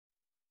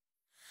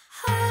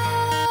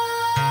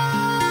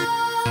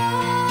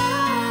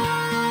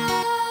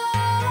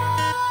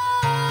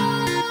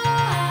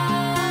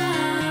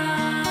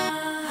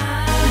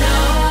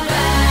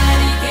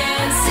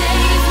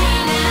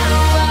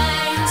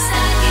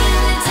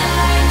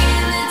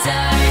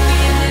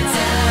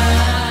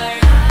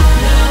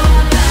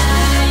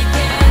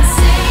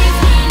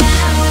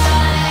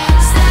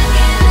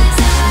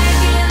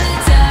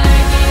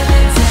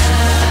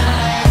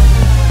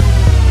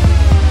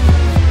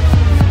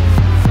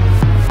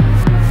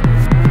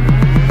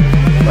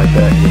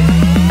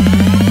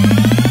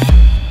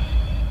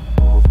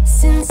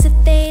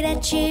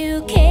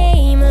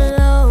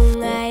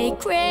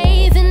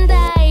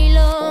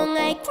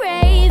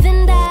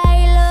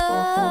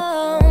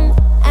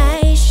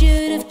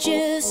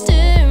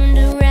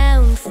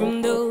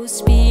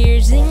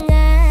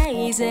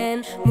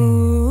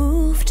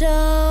moved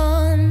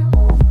on.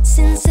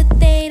 Since the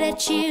day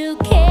that you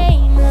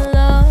came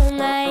along,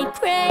 I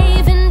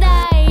crave and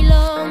I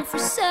long for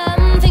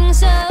something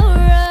so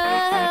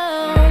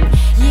wrong.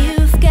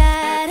 You've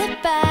got a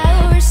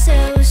power so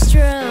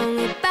strong,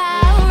 a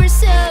power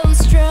so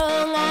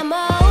strong, I'm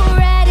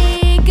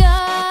already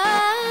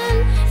gone.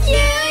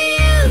 You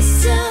used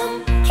some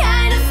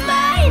kind of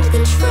mind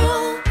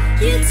control.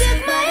 You took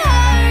my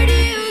heart,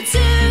 you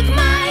took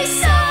my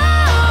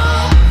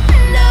soul.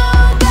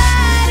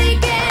 Nobody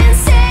can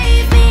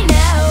save me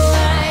now.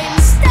 I'm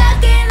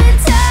stuck in the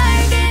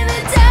dark, in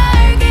the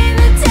dark, in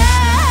the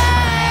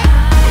dark.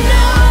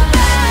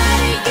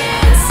 Nobody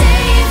can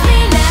save me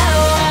now.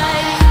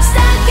 I'm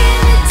stuck in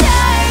the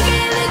dark,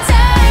 in the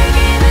dark,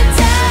 in the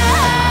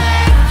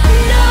dark.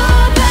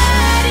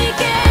 Nobody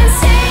can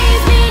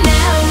save me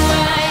now.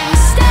 I'm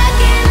stuck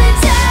in the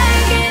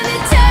dark, in the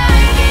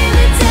dark, in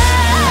the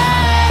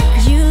dark.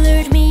 You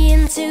lured me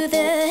into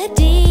the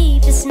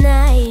deepest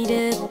night.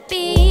 A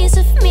piece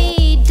of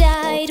me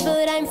died,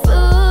 but I'm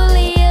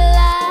fully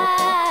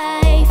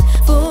alive.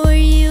 For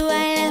you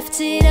I left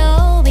it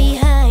all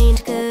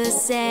behind,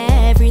 'cause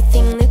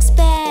everything looks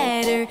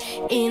better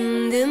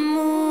in the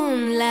moonlight.